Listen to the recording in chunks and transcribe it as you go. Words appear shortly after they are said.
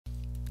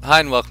Hi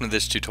and welcome to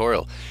this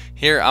tutorial.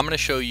 Here I'm going to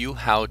show you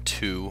how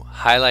to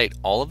highlight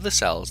all of the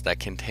cells that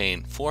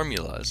contain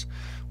formulas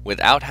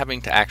without having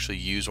to actually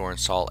use or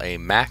install a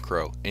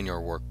macro in your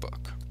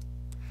workbook.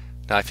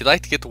 Now if you'd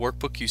like to get the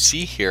workbook you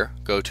see here,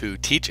 go to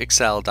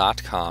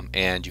teachexcel.com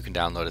and you can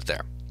download it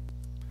there.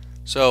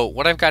 So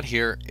what I've got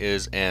here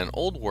is an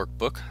old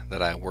workbook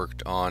that I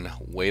worked on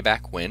way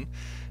back when,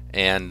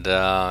 and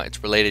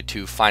it's related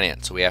to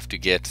finance. So we have to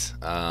get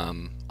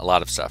a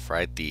lot of stuff,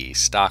 right? The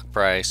stock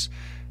price,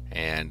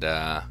 and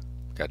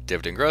got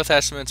dividend growth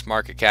estimates,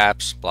 market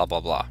caps, blah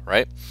blah blah,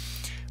 right?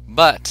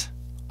 But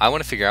I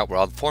want to figure out where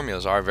all the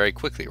formulas are very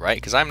quickly, right?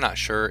 Because I'm not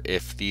sure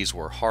if these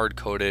were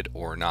hard-coded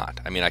or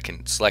not. I mean, I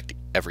can select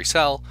every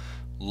cell,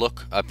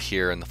 look up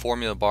here in the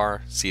formula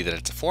bar, see that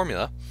it's a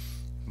formula,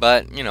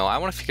 but I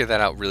want to figure that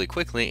out really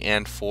quickly,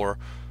 and for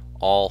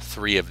all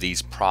three of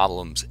these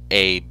problems,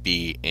 A,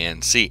 B,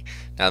 and C.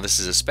 Now this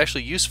is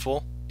especially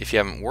useful if you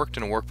haven't worked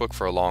in a workbook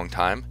for a long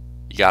time.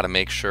 You got to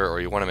make sure, or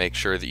you want to make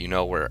sure that you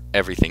know where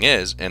everything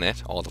is in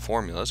it, all the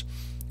formulas,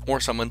 or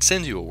someone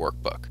sends you a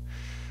workbook.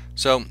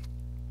 So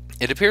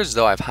it appears as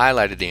though I've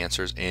highlighted the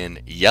answers in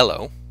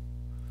yellow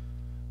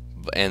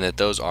and that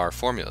those are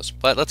formulas.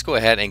 But let's go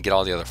ahead and get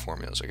all the other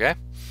formulas, okay?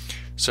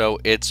 So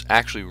it's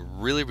actually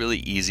really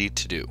easy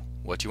to do.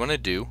 What you want to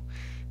do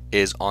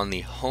is on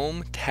the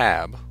Home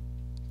tab,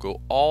 go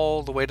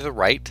all the way to the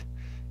right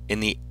in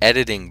the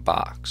editing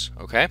box,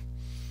 okay?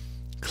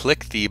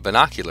 Click the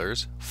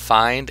binoculars,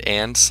 find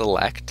and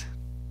select,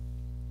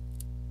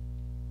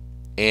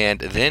 and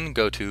then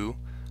go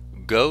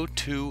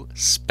to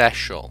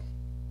Special.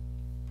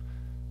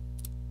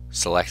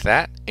 Select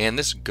that, and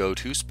this Go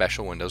to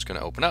Special window is going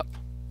to open up.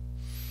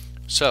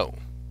 So,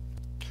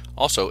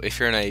 also, if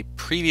you're in a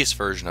previous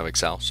version of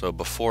Excel, so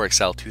before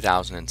Excel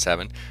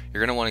 2007, you're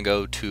going to want to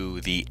go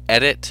to the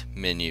Edit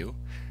menu,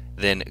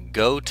 then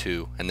Go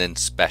to, and then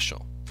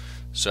Special.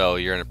 So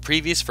you're in a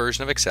previous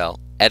version of Excel,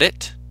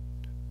 Edit,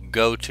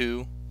 Go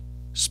to,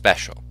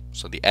 Special.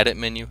 So the Edit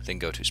menu, then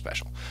Go to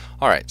Special.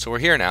 Alright, so we're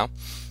here now,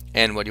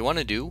 and what you want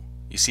to do,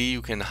 you see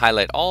you can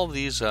highlight all of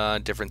these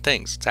different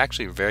things. It's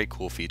actually a very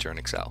cool feature in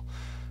Excel.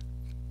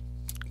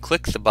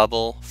 Click the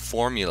bubble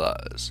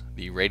Formulas,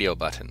 the radio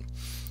button,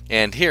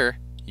 and here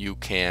you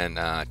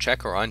can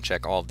check or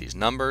uncheck all of these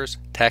numbers,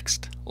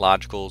 text,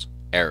 logicals,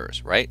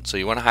 errors, right? So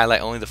you want to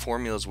highlight only the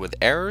formulas with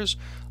errors,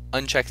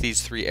 uncheck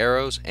these three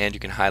arrows, and you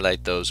can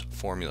highlight those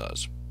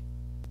formulas.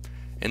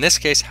 In this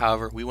case,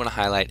 however, we want to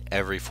highlight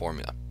every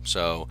formula.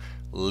 So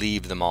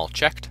leave them all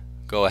checked,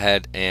 go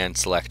ahead and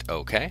select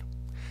OK,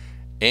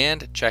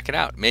 and check it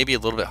out. Maybe a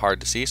little bit hard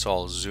to see, so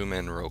I'll zoom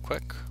in real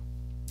quick.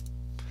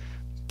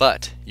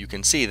 But you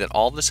can see that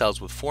all of the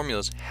cells with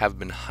formulas have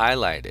been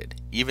highlighted,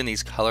 even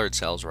these colored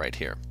cells right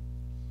here.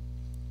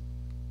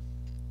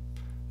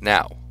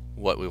 Now,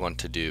 what we want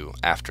to do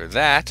after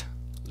that,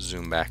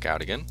 zoom back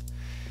out again,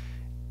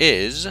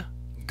 is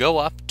go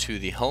up to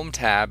the Home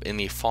tab in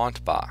the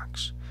font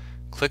box.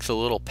 Click the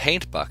little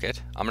paint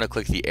bucket. I'm going to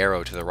click the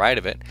arrow to the right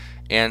of it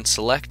and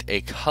select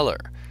a color.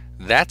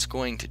 That's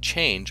going to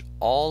change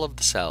all of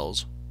the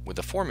cells with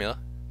a formula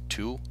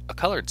to a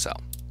colored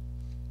cell.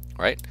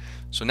 Right?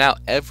 So now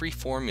every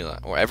formula,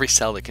 or every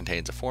cell that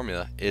contains a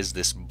formula, is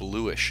this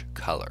bluish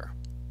color.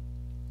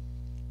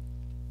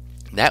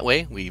 That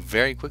way we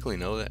very quickly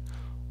know that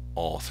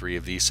all three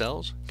of these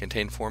cells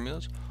contain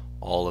formulas.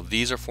 All of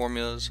these are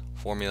formulas,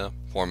 formula,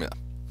 formula.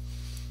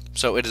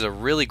 So it is a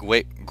really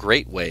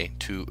great way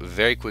to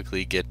very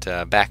quickly get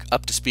back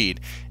up to speed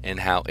in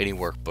how any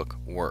workbook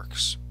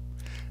works.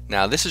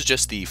 Now this is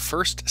just the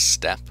first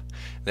step.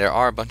 There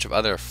are a bunch of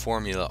other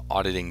formula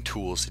auditing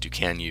tools that you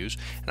can use,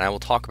 and I will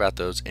talk about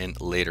those in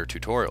later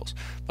tutorials.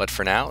 But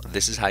for now,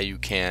 this is how you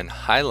can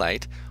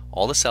highlight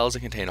all the cells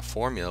that contain a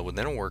formula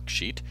within a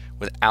worksheet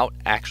without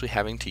actually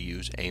having to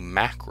use a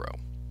macro.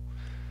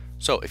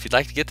 So if you'd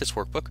like to get this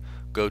workbook,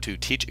 go to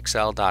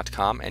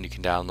teachexcel.com and you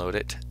can download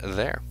it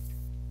there.